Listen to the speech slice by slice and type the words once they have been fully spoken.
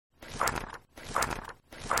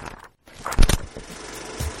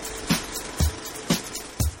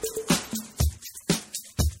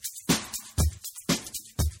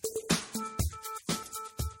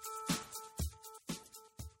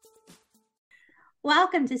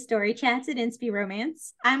Welcome to Story Chats at Inspy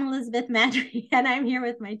Romance. I'm Elizabeth Madry, and I'm here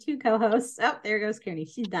with my two co-hosts. Oh, there goes Kearney.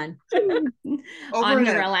 She's done. I'm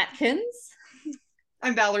Narelle Atkins.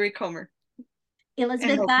 I'm Valerie Comer.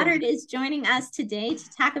 Elizabeth Goddard is joining us today to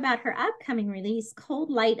talk about her upcoming release,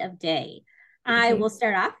 Cold Light of Day. I will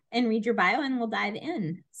start off and read your bio and we'll dive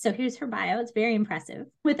in. So here's her bio. It's very impressive.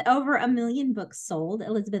 With over 1 million books sold,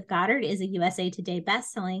 Elizabeth Goddard is a USA Today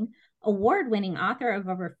bestselling, award-winning author of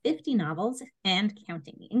over 50 novels and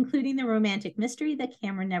counting, including the romantic mystery The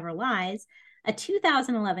Camera Never Lies, a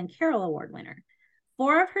 2011 Carol Award winner.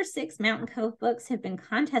 4 of her 6 Mountain Cove books have been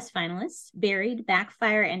contest finalists. Buried,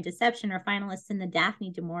 Backfire, and Deception are finalists in the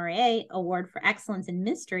Daphne du Maurier Award for Excellence in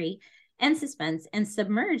Mystery and Suspense, and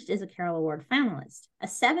Submerged is a Carol Award finalist. A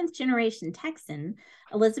 7th-generation Texan,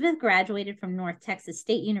 Elizabeth graduated from North Texas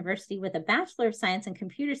State University with a Bachelor of Science in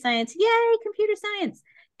Computer Science. Yay, computer science!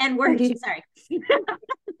 And worked, sorry,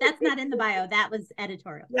 that's not in the bio. That was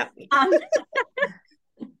editorial. Yep.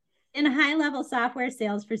 In high-level software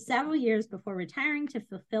sales for several years before retiring to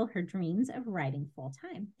fulfill her dreams of writing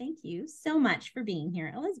full-time. Thank you so much for being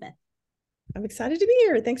here, Elizabeth. I'm excited to be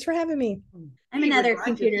here. Thanks for having me. I'm another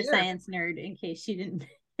computer science nerd, in case you didn't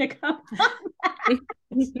pick up on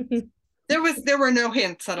that. There were no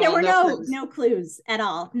hints at all. There were no clues at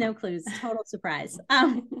all. No clues. Total surprise.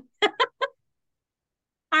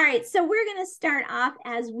 All right, so we're going to start off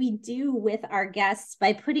as we do with our guests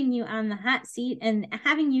by putting you on the hot seat and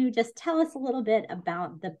having you just tell us a little bit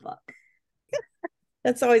about the book.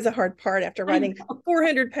 That's always a hard part after writing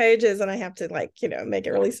 400 pages and I have to make it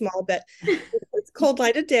really small, but it's Cold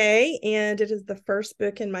Light of Day and it is the first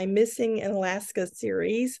book in my Missing in Alaska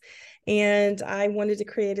series. And I wanted to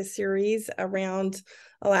create a series around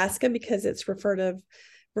Alaska because it's referred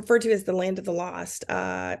to as the land of the lost.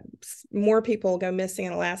 More people go missing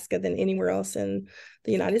in Alaska than anywhere else in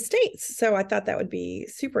the United States. So I thought that would be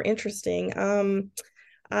super interesting.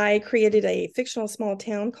 I created a fictional small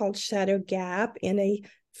town called Shadow Gap in a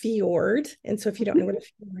fjord. And so if you don't know what a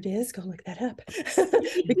fjord is, go look that up.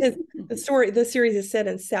 Because the series is set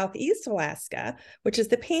in Southeast Alaska, which is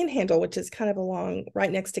the Panhandle, which is kind of along right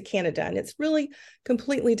next to Canada. And it's really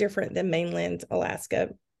completely different than mainland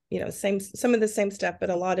Alaska. Some of the same stuff, but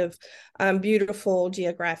a lot of beautiful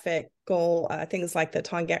geographical things like the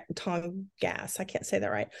Tongass, I can't say that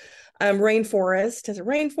right. Rainforest, has a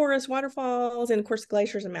rainforest, waterfalls, and of course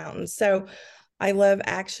glaciers and mountains. So I love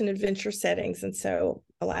action adventure settings, and so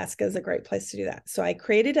Alaska is a great place to do that. So I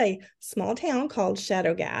created a small town called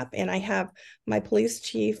Shadow Gap, and I have my police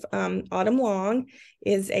chief, Autumn Long,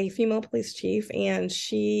 is a female police chief, and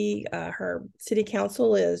her city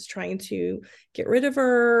council is trying to get rid of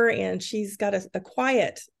her, and she's got a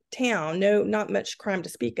quiet town, not much crime to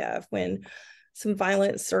speak of when some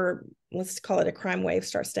violence, or let's call it a crime wave,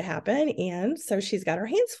 starts to happen. And so she's got her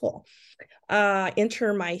hands full.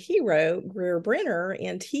 Enter my hero, Greer Brenner,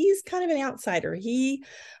 and he's kind of an outsider. He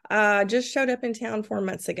just showed up in town 4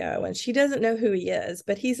 months ago, and she doesn't know who he is,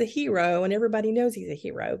 but he's a hero, and everybody knows he's a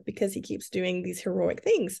hero because he keeps doing these heroic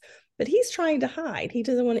things. But he's trying to hide. He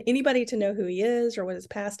doesn't want anybody to know who he is or what his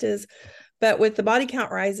past is. But with the body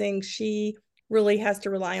count rising, she really has to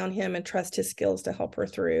rely on him and trust his skills to help her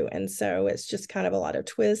through. And so it's just kind of a lot of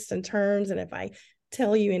twists and turns. And if I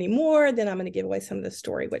tell you any more, then I'm going to give away some of the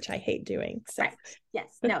story, which I hate doing. So right.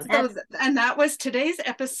 Yes, no, and that was today's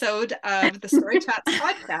episode of the Story Chats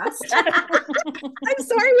podcast. I'm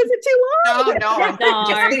sorry, was it too long?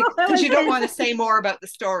 No, because you don't want to say more about the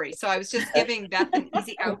story. So I was just giving Beth an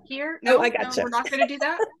easy out here. No, I gotcha. We're not going to do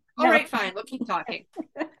that. All right, fine. We'll keep talking.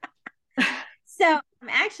 So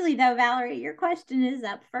actually, though, Valerie, your question is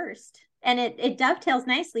up first, and it dovetails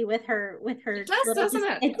nicely with her. It does, doesn't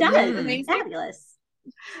it? It does. It's fabulous.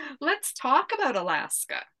 Let's talk about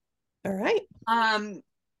Alaska. All right.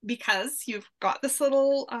 Because you've got this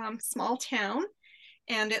little small town,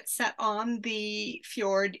 and it's set on the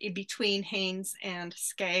fjord in between Haines and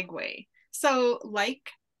Skagway. So, like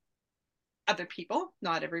other people,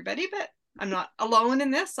 not everybody, but I'm not alone in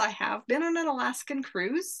this. I have been on an Alaskan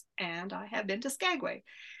cruise and I have been to Skagway.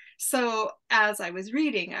 So as I was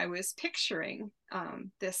reading, I was picturing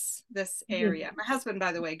this area. My husband,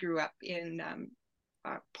 by the way, grew up in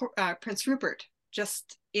Prince Rupert,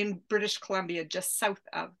 just in British Columbia, just south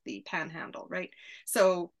of the Panhandle, right?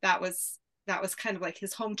 So that was kind of like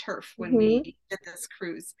his home turf when we did this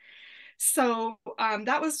cruise. So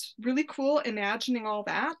that was really cool, imagining all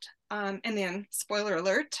that. And then, spoiler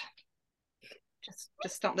alert,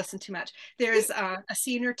 just don't listen too much. There's a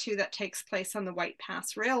scene or two that takes place on the White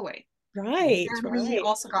Pass Railway. Right. And we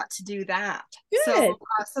also got to do that. Good.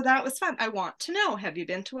 So that was fun. I want to know, have you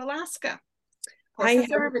been to Alaska? Of course,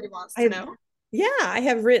 everybody wants to know. Yeah,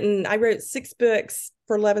 I wrote 6 books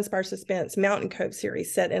for Love Inspired Suspense Mountain Cove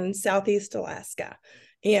series set in Southeast Alaska.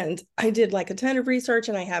 And I did like a ton of research,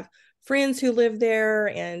 and I have friends who live there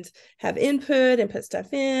and have input and put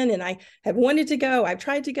stuff in. And I have wanted to go. I've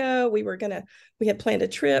tried to go. We had planned a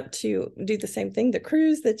trip to do the same thing, the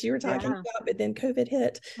cruise that you were talking about, but then COVID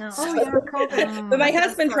hit. COVID. But my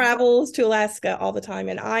husband travels to Alaska all the time,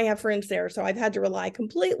 and I have friends there. So I've had to rely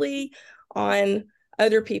completely on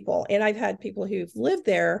other people. And I've had people who've lived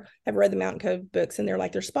there, have read the Mountain Cove books, and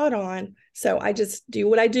they're spot on. So I just do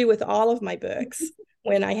what I do with all of my books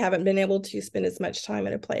when I haven't been able to spend as much time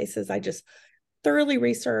at a place, as I just thoroughly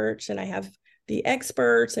research, and I have the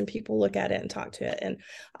experts and people look at it and talk to it. And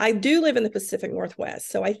I do live in the Pacific Northwest.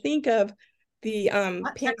 So I think of the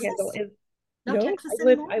Panhandle as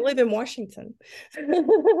I live in Washington.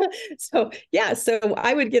 So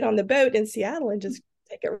I would get on the boat in Seattle and just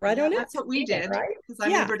take it right on. That's what we did, right? Because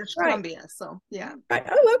I'm in British Columbia, so yeah. Right.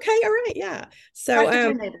 Oh, okay. All right. Yeah. So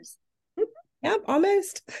yeah,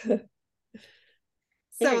 almost.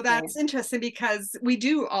 So that's interesting, because we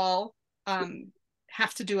do all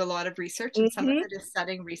have to do a lot of research, and some of it is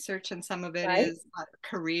setting research, and some of it is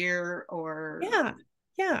career or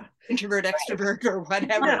introvert, extrovert, or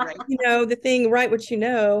whatever. Right? The thing, write what you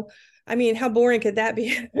know. I mean, how boring could that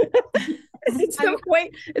be? At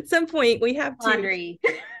some point, we have to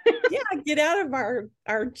get out of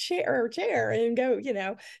our chair and go.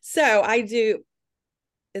 So I do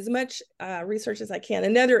as much research as I can.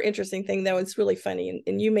 Another interesting thing, though, it's really funny,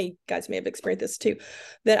 and you guys may have experienced this too,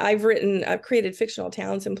 that I've created fictional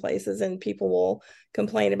towns and places, and people will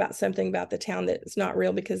complain about something about the town that's not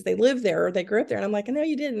real because they live there or they grew up there. And I'm like, no,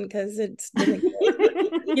 you didn't, because it's,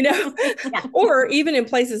 or even in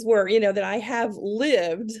places where, that I have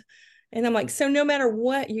lived. And I'm like, so no matter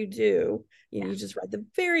what you do, you just write the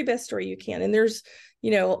very best story you can. And there's,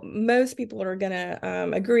 most people are going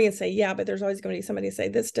to agree and say, yeah, but there's always going to be somebody say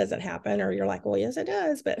this doesn't happen. Or you're like, well, yes, it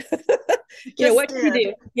does. But what do you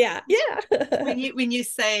do? Yeah. Yeah. when you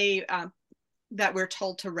say that we're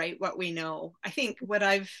told to write what we know, I think what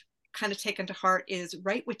I've kind of taken to heart is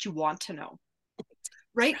write what you want to know.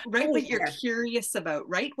 Write what you're curious about.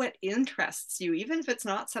 Write what interests you. Even if it's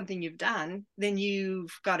not something you've done, then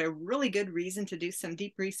you've got a really good reason to do some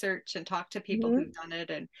deep research and talk to people who've done it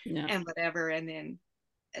and whatever. And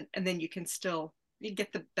then you can still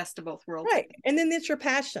get the best of both worlds. Right. And then it's your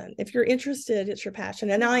passion. If you're interested, it's your passion.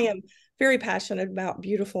 And I am very passionate about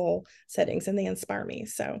beautiful settings, and they inspire me.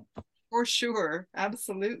 So for sure.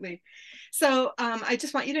 Absolutely. So I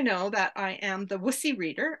just want you to know that I am the wussy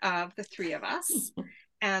reader of the three of us.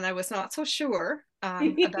 And I was not so sure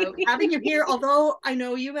about having you here, although I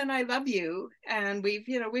know you and I love you. And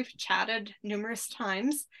we've chatted numerous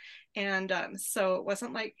times. And so it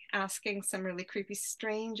wasn't like asking some really creepy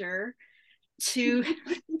stranger to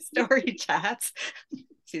story chats.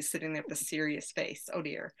 She's sitting there with a serious face. Oh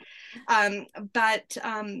dear.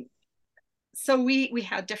 So we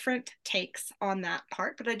had different takes on that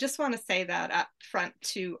part, but I just want to say that up front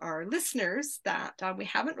to our listeners that we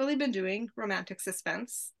haven't really been doing romantic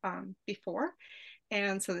suspense before.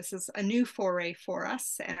 And so this is a new foray for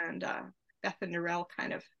us. And Beth and Narelle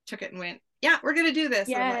kind of took it and went, yeah, we're going to do this.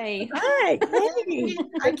 Yay. Like,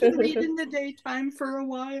 I can read in the daytime for a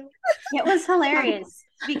while. It was hilarious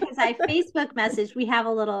because I Facebook messaged, we have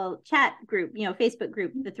a little chat group, Facebook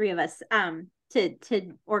group, the three of us,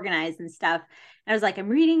 to organize and stuff. And I was like, I'm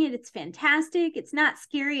reading it. It's fantastic. It's not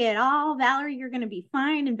scary at all. Valerie, you're going to be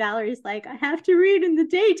fine. And Valerie's like, I have to read in the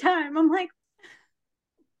daytime. I'm like,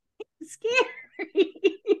 it's scary.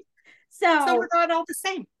 So we're not all the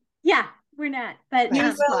same. Yeah, we're not. But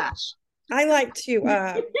I like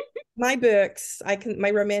to my books,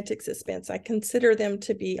 my romantic suspense, I consider them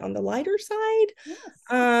to be on the lighter side.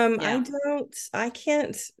 Yes. I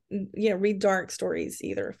can't read dark stories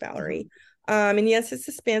either, Valerie. And yes, it's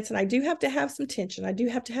suspense, and I do have to have some tension. I do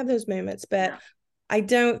have to have those moments, but I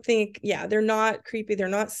don't think, they're not creepy, they're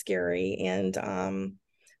not scary, and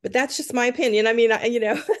but that's just my opinion. I mean,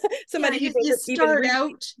 somebody you start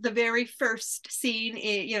out the very first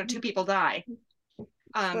scene, two people die.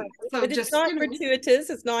 So but it's not gratuitous,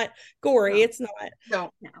 it's not gory, it's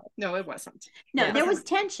not. No, it wasn't. No, there was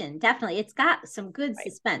tension, definitely. It's got some good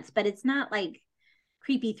suspense, but it's not like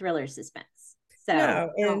creepy thriller suspense. So no,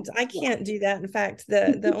 and I can't do that. In fact,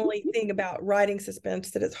 the only thing about writing suspense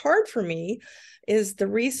that is hard for me is the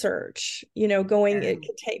research. It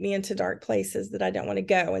can take me into dark places that I don't want to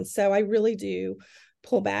go. And so I really do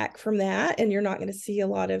pull back from that, and you're not going to see a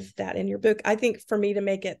lot of that in your book. I think for me to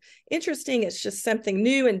make it interesting, it's just something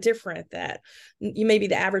new and different that you maybe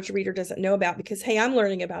the average reader doesn't know about, because hey, I'm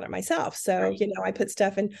learning about it myself. So I put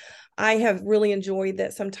stuff, and I have really enjoyed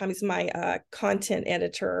that sometimes my content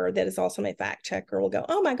editor that is also my fact checker will go,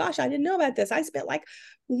 oh my gosh, I didn't know about this. I spent like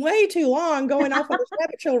way too long going off on this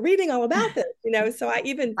rabbit trail reading all about this, so I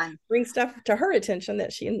even bring stuff to her attention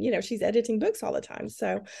that she's editing books all the time.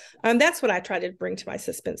 So that's what I try to bring to my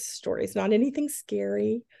suspense stories, not anything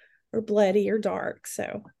scary or bloody or dark.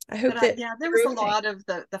 So I hope that there was a lot of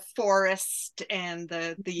the forest and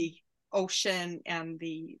the ocean and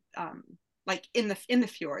the like in the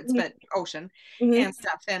fjords, but ocean and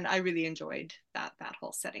stuff, and I really enjoyed that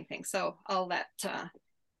whole setting thing. So I'll let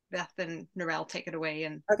Beth and Narelle take it away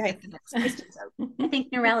and get the next questions out. I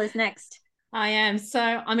think Narelle is next. I am. So,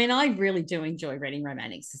 I mean, I really do enjoy reading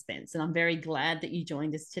romantic suspense, and I'm very glad that you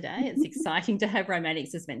joined us today. It's exciting to have romantic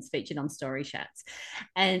suspense featured on Story Chats.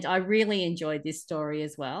 And I really enjoyed this story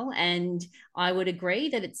as well. And I would agree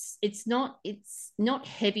that it's not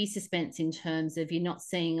heavy suspense in terms of you're not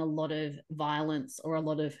seeing a lot of violence or a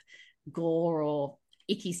lot of gore or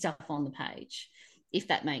icky stuff on the page, if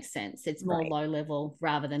that makes sense. It's more low level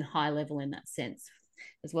rather than high level in that sense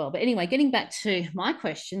as well. But anyway, getting back to my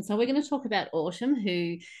question, so we're going to talk about Autumn,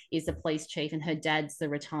 who is the police chief, and her dad's the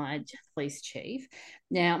retired police chief.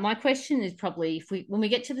 Now, my question is probably, when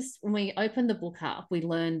we open the book up, we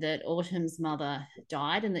learn that Autumn's mother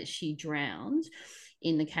died and that she drowned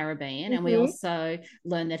in the Caribbean. And we also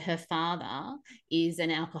learn that her father is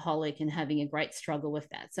an alcoholic and having a great struggle with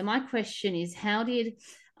that. So my question is, how did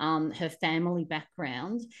her family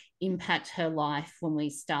background impact her life when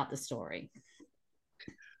we start the story?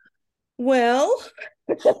 Well,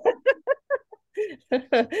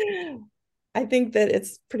 I think that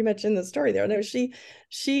it's pretty much in the story there. No, she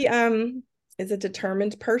is a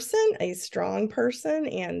determined person, a strong person,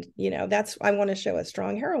 and I want to show a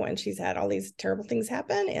strong heroine. She's had all these terrible things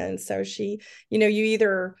happen, and so she, you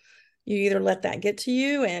either let that get to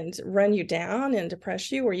you and run you down and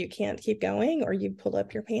depress you, or you can't keep going, or you pull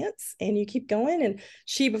up your pants and you keep going. And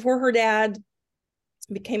she, before her dad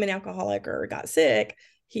became an alcoholic or got sick,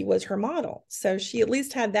 he was her model. So she at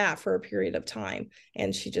least had that for a period of time.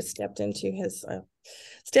 And she just stepped into his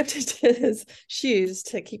shoes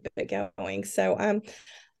to keep it going. So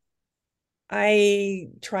I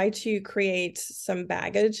try to create some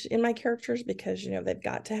baggage in my characters, because, they've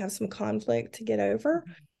got to have some conflict to get over.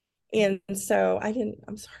 And so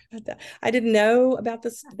I'm sorry about that. I didn't know about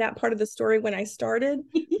that part of the story when I started,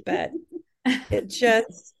 but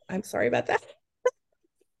I'm sorry about that.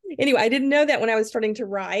 Anyway, I didn't know that when I was starting to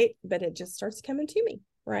write, but it just starts coming to me,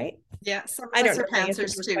 right? Yeah, I don't know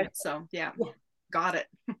answers too. So yeah, got it.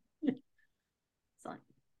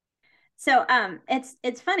 So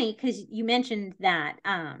it's funny because you mentioned that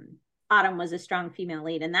Autumn was a strong female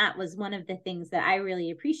lead, and that was one of the things that I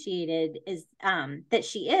really appreciated, is that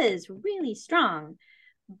she is really strong,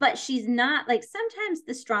 but she's not, like, sometimes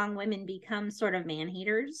the strong women become sort of man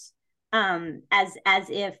haters, as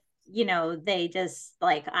if they just,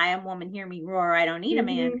 like, I am woman, hear me roar, I don't need a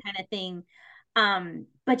man kind of thing.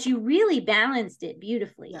 But you really balanced it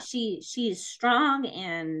beautifully. Yeah. She's strong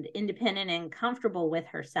and independent and comfortable with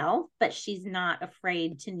herself, but she's not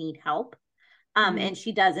afraid to need help. And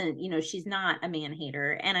she doesn't, she's not a man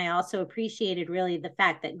hater. And I also appreciated really the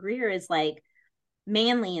fact that Greer is like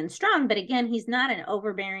manly and strong, but again, he's not an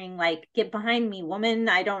overbearing, like, get behind me, woman,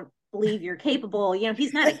 I don't believe you're capable.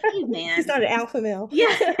 He's not a caveman. He's not an alpha male. Yeah.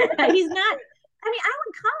 He's not, I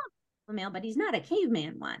would call him alpha male, but he's not a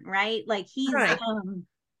caveman one, right? Like, he's right.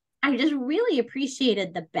 I just really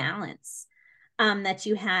appreciated the balance that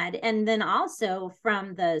you had. And then also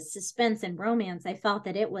from the suspense and romance, I felt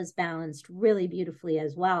that it was balanced really beautifully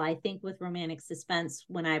as well. I think with romantic suspense,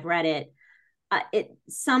 when I've read it,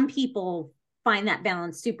 some people find that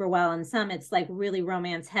balance super well, and some it's like really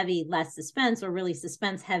romance heavy, less suspense, or really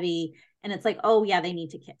suspense heavy, and it's like, oh yeah, they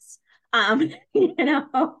need to kiss.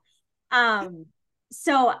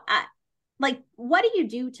 So like, what do you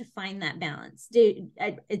do to find that balance?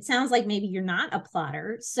 It sounds like maybe you're not a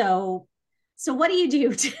plotter, so what do you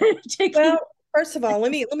do to keep? First of all,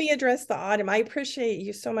 let me address the Autumn. I appreciate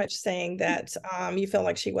you so much saying that you felt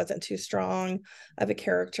like she wasn't too strong of a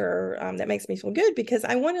character. That makes me feel good, because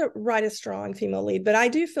I want to write a strong female lead, but I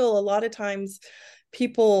do feel a lot of times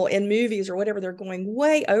people in movies or whatever, they're going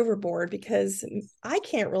way overboard, because I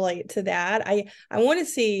can't relate to that. I want to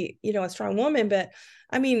see, a strong woman, but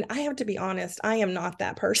I have to be honest, I am not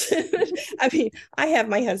that person. I have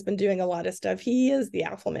my husband doing a lot of stuff. He is the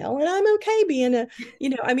alpha male, and I'm okay being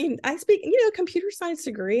I speak, computer science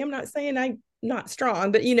degree. I'm not saying I not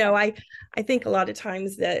strong, but you know, I think a lot of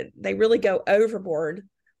times that they really go overboard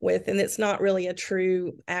with, and it's not really a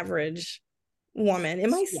true average woman.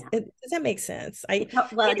 Does that make sense? Well,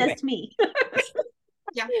 anyway. It does to me.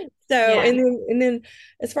 Yeah. So, yeah. And then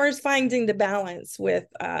as far as finding the balance with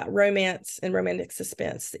romance and romantic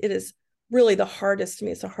suspense, it is really the hardest to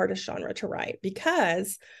me. It's the hardest genre to write,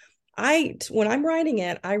 because when I'm writing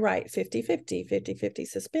it, I write 50-50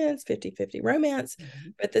 suspense, 50-50 romance,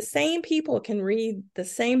 but the same people can read the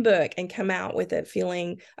same book and come out with it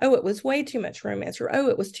feeling, oh, it was way too much romance, or, oh,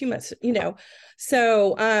 it was too much, you know.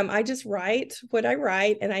 So I just write what I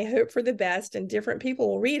write, and I hope for the best, and different people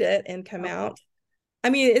will read it and come out. I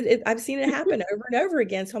mean, I've seen it happen over and over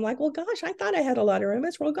again. So I'm like, well, gosh, I thought I had a lot of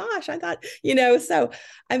romance. Well, gosh, I thought, you know, so,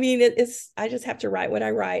 I mean, I just have to write what I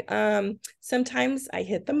write. Sometimes I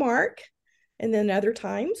hit the mark, and then other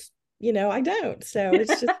times, you know, I don't. So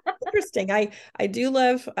it's just interesting. I do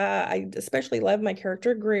love, I especially love my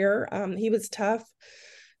character Greer. He was tough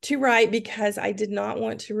to write because I did not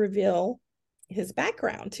want to reveal his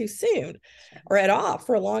background too soon or at all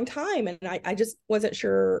for a long time. And I just wasn't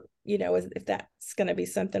sure, you know, if that's going to be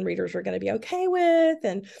something readers are going to be okay with,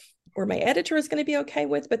 or my editor is going to be okay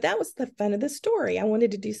with. But that was the fun of the story. I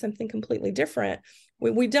wanted to do something completely different.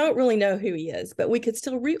 We don't really know who he is, but we could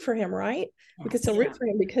still root for him, right? We could still root for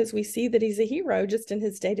him because we see that he's a hero just in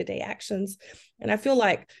his day-to-day actions. And I feel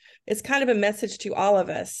like it's kind of a message to all of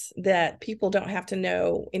us that people don't have to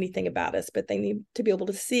know anything about us, but they need to be able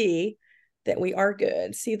to see that we are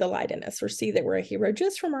good, see the light in us, or see that we're a hero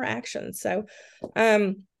just from our actions. So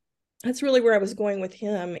that's really where I was going with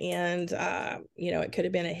him. And, you know, it could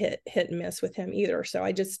have been a hit and miss with him either. So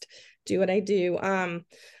I just do what I do.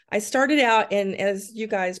 I started out, and as you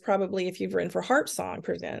guys probably, if you've written for Harpsong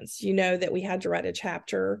Presents, you know that we had to write a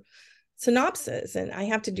chapter synopsis, and I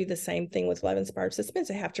have to do the same thing with Love Inspired Suspense.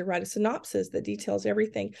 I have to write a synopsis that details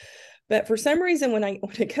everything. But for some reason, when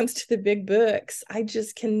it comes to the big books, I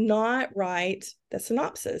just cannot write the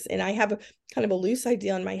synopsis. And I have a kind of a loose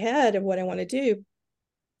idea in my head of what I want to do.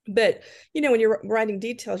 But, you know, when you're writing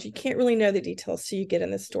details, you can't really know the details till you get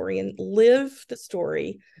in the story and live the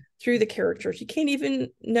story through the characters. You can't even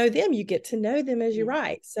know them. You get to know them as you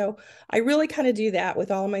write. So I really kind of do that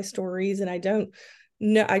with all of my stories. And I don't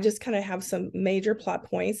know, I just kind of have some major plot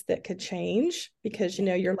points that could change because, you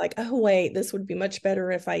know, you're like, oh, wait, this would be much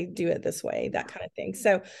better if I do it this way, that kind of thing.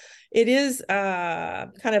 So it is kind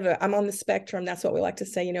of I'm on the spectrum. That's what we like to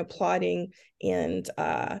say, you know, plotting and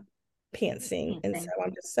pantsing. And so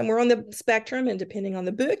I'm just somewhere on the spectrum, and depending on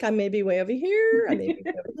the book, I may be way over here, I may be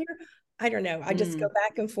over here. I don't know. I just go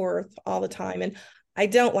back and forth all the time. And I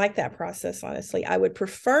don't like that process, honestly. I would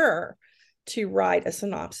prefer to write a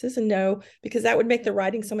synopsis and know, because that would make the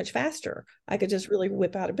writing so much faster. I could just really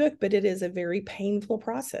whip out a book, but it is a very painful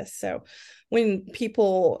process. So when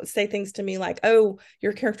people say things to me like, oh,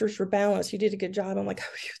 your characters were balanced, you did a good job, I'm like,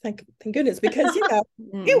 oh, thank goodness, because, you know,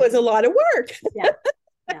 it was a lot of work.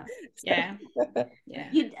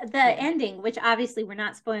 The ending, which obviously we're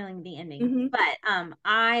not spoiling the ending, but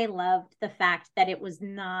I loved the fact that it was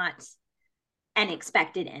not an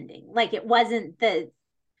expected ending. Like, it wasn't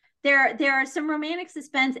there are some romantic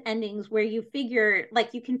suspense endings where you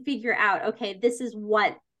can figure out, okay, this is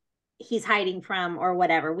what he's hiding from or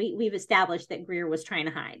whatever. We've established that Greer was trying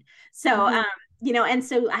to hide. So you know, and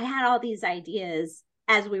so I had all these ideas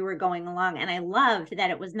as we were going along, and I loved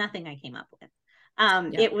that it was nothing I came up with.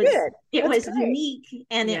 It was unique,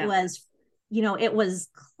 and it was, you know, it was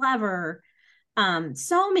clever.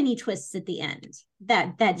 So many twists at the end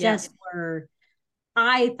that just were,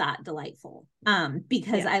 I thought, delightful.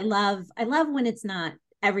 Because I love when it's not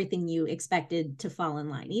everything you expected to fall in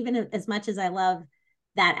line. Even as much as I love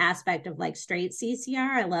that aspect of like straight CCR,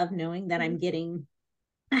 I love knowing that I'm getting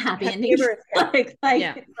a happy ending.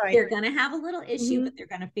 They're gonna have a little issue, but they're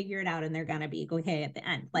gonna figure it out, and they're gonna be okay at the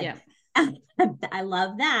end. I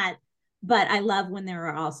love that, but I love when there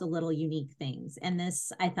are also little unique things, and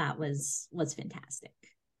this I thought was fantastic.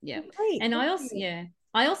 And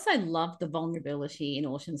I also love the vulnerability in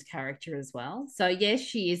Autumn's character as well. So yes,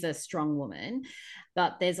 she is a strong woman,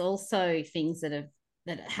 but there's also things that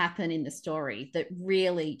happen in the story that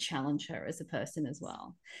really challenge her as a person as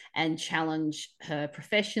well, and challenge her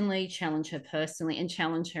professionally, challenge her personally, and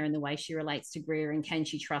challenge her in the way she relates to Greer, and can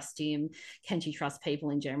she trust him, can she trust people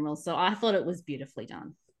in general. So I thought it was beautifully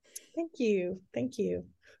done. Thank you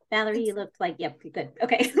Valerie. You looked like, yep, good,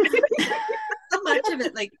 okay. So much of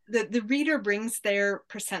it, like the reader brings their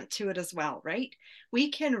percent to it as well, right? We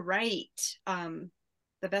can write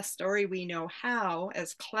the best story we know how,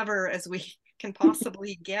 as clever as we can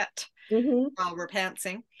possibly get while we're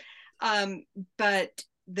pantsing, but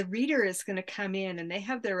the reader is going to come in and they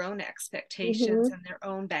have their own expectations and their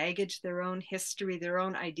own baggage, their own history, their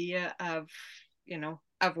own idea of,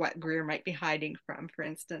 of what Greer might be hiding from, for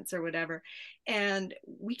instance, or whatever. And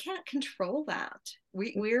we can't control that.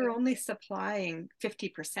 We're only supplying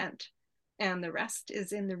 50%, and the rest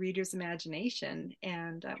is in the reader's imagination.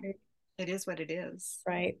 And it is what it is.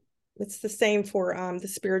 Right. It's the same for the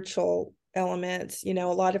spiritual elements. A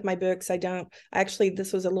lot of my books,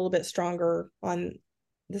 this was a little bit stronger on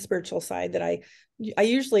the spiritual side, that I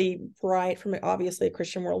usually write from obviously a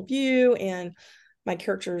Christian worldview, and my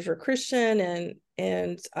characters are Christian,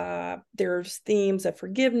 and there's themes of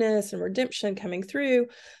forgiveness and redemption coming through,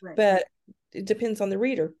 right. But it depends on the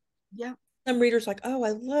reader. Yeah. Some readers are like, oh,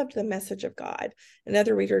 I loved the message of God. And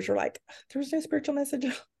other readers are like, there's no spiritual message.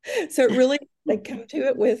 So it really, they come to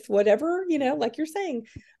it with whatever, like you're saying,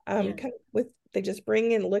 they just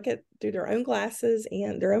bring and look at through their own glasses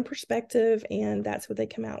and their own perspective. And that's what they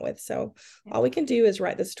come out with. So all we can do is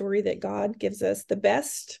write the story that God gives us, do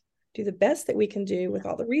the best that we can do with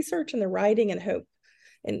all the research and the writing, and hope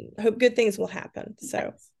good things will happen.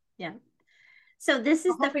 So, yeah. So this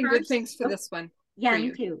is the first good things for this one. Yeah,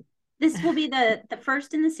 me too. This will be the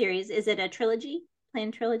first in the series. Is it a trilogy?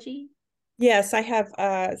 Planned trilogy? Yes, I have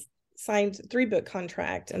signed 3-book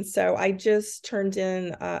contract, and so I just turned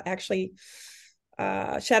in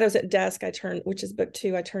Shadows at Dusk. Which is book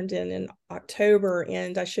 2. I turned in October,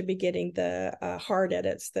 and I should be getting the hard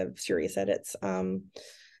edits, the serious edits,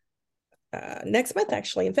 next month,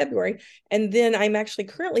 actually in February. And then I'm actually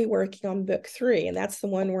currently working on book 3, and that's the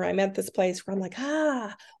one where I'm at this place where I'm like,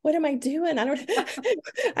 what am I doing? I don't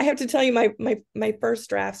I have to tell you, my first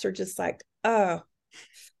drafts are just like,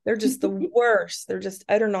 they're just the worst. They're just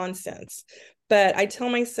utter nonsense. But I tell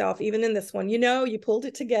myself, even in this one, you pulled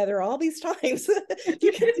it together all these times.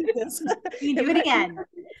 You can do this. You do it again.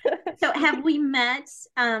 So have we met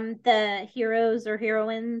the heroes or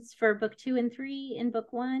heroines for book 2 and 3 in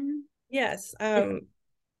book 1? Yes.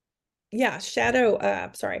 Shadows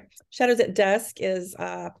at Dusk is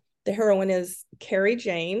the heroine is Carrie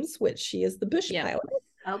James, which she is the bush pilot.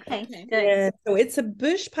 Okay, good. And so it's a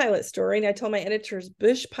bush pilot story. And I told my editors,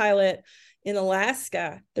 bush pilot in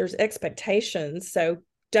Alaska, there's expectations. So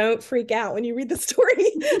don't freak out when you read the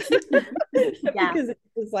story. Because it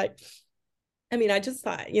was like, I just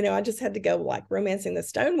thought, I just had to go like Romancing the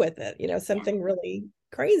Stone with it, something really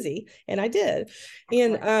crazy, and I did.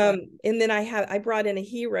 And then I brought in a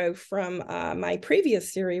hero from my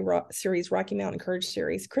previous series, Rocky Mountain Courage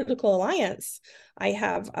series, Critical Alliance. I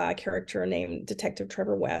have a character named Detective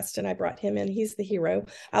Trevor West, and I brought him in. He's the hero.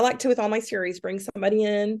 I like to, with all my series, bring somebody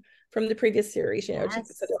in from the previous series, so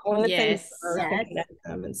they're all and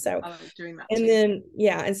so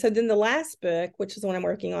and so then the last book, which is the one I'm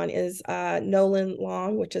working on, is Nolan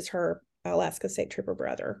Long, which is her Alaska State Trooper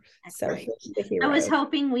brother. That's so I was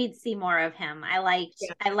hoping we'd see more of him. I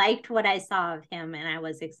liked what I saw of him, and I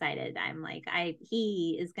was excited. I'm like,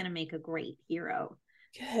 he is going to make a great hero.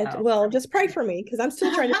 Good. So, well, just pray for me, because I'm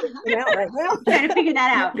still trying to figure it out right now. Trying to figure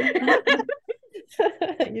that out.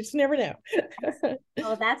 You just never know.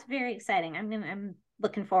 Oh, that's very exciting. I'm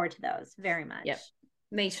looking forward to those very much. Yep.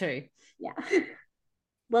 Me too. Yeah.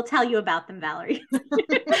 We'll tell you about them, Valerie.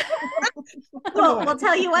 We'll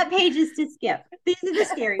tell you what pages to skip. These are the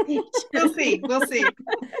scary pages. We'll see.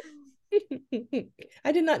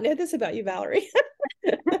 I did not know this about you, Valerie.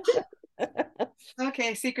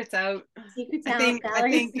 Okay, secret's out. I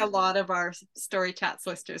think a lot of our Story Chats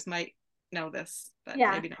listeners might know this, but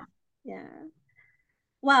maybe not. Yeah.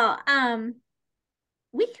 Well,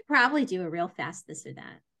 we could probably do a real fast this or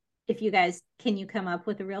that. If you guys, can you come up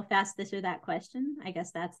with a real fast this or that question? I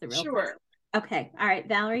guess that's the real Sure. Fast. Okay. All right,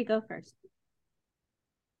 Valerie, go first.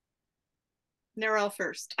 Narelle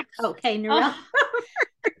first. Okay, Narelle.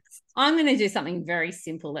 I'm going to do something very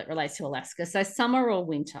simple that relates to Alaska. So summer or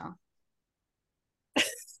winter?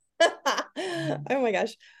 Oh my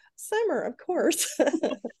gosh. Summer, of course.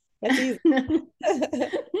 That's easy.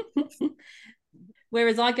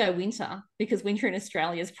 Whereas I go winter, because winter in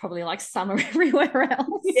Australia is probably like summer everywhere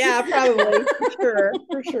else. Yeah, probably. For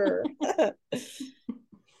sure. All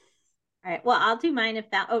right. Well, I'll do mine if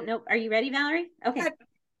that. Oh, no. Are you ready, Valerie? Okay.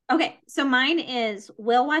 Okay. So mine is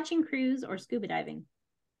whale watching cruise or scuba diving.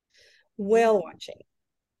 Whale watching.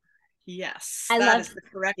 Yes. That is the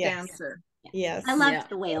correct answer. Yes. I loved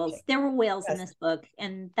the whales. There were whales in this book,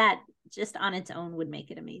 and that just on its own would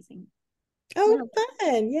make it amazing. Oh,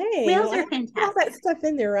 fun. Yay. Whales are fantastic. All that stuff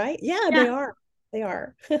in there, right? Yeah, they are. They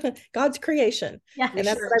are. God's creation. Yeah. And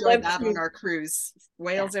that's what I love that on our cruise.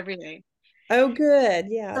 Whales every day. Oh, good.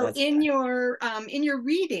 Yeah. So in your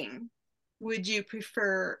reading, would you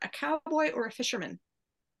prefer a cowboy or a fisherman?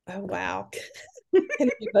 Oh, wow. Can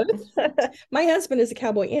it be both? My husband is a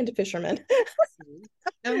cowboy and a fisherman.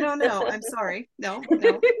 No. I'm sorry. No.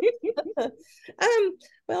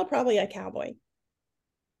 Well, probably a cowboy.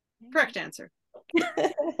 Correct answer.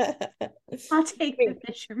 I'll take the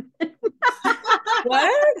fisherman.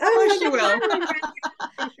 What? Of course you will.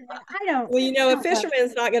 I don't. Well, you know, a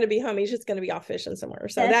fisherman's not going to be home. He's just going to be off fishing somewhere.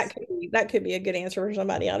 So Yes. that could be a good answer for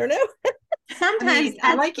somebody. I don't know. Sometimes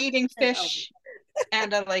I like eating fish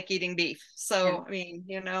and I like eating beef. So, I mean,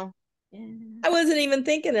 you know. Yeah. I wasn't even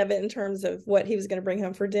thinking of it in terms of what he was going to bring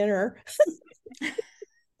home for dinner.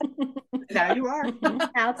 Now you are.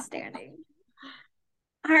 Outstanding.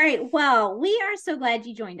 All right. Well, we are so glad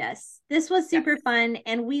you joined us. This was super fun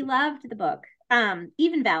and we loved the book.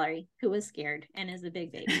 Even Valerie, who was scared and is a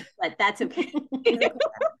big baby, but that's okay.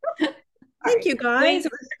 Thank you, guys.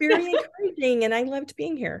 It was very encouraging and I loved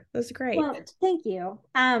being here. It was great. Well, thank you.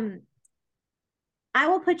 I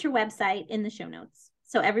will put your website in the show notes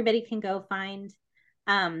so everybody can go find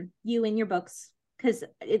you and your books, because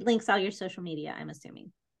it links all your social media, I'm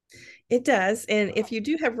assuming. It does. And if you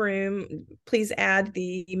do have room, please add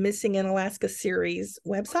the Missing in Alaska series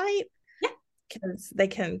website. Yeah. Because they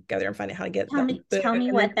can go there and find out how to get Tell me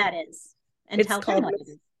what that is. And tell them what it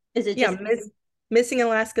is. Is it just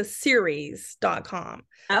missingalaskaseries.com.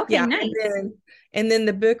 Okay, yeah, nice. And then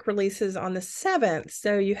the book releases on the 7th.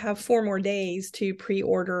 So you have 4 more days to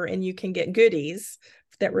pre-order and you can get goodies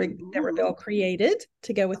that Rebelle created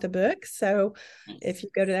to go with the book. So if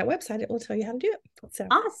you go to that website, it will tell you how to do it. So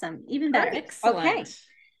awesome. Even better. Excellent. Okay.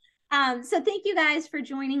 So thank you guys for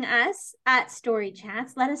joining us at Story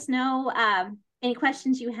Chats. Let us know any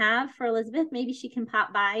questions you have for Elizabeth. Maybe she can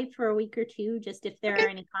pop by for a week or two, just if there are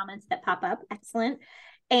any comments that pop up. Excellent.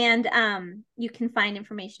 And you can find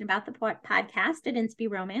information about the podcast at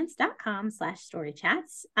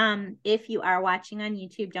inspyromance.com/storychats. If you are watching on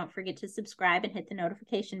YouTube, don't forget to subscribe and hit the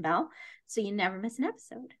notification bell so you never miss an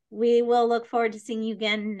episode. We will look forward to seeing you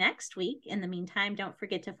again next week. In the meantime, don't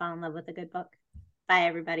forget to fall in love with a good book. Bye,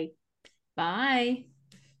 everybody. Bye.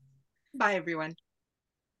 Bye, everyone.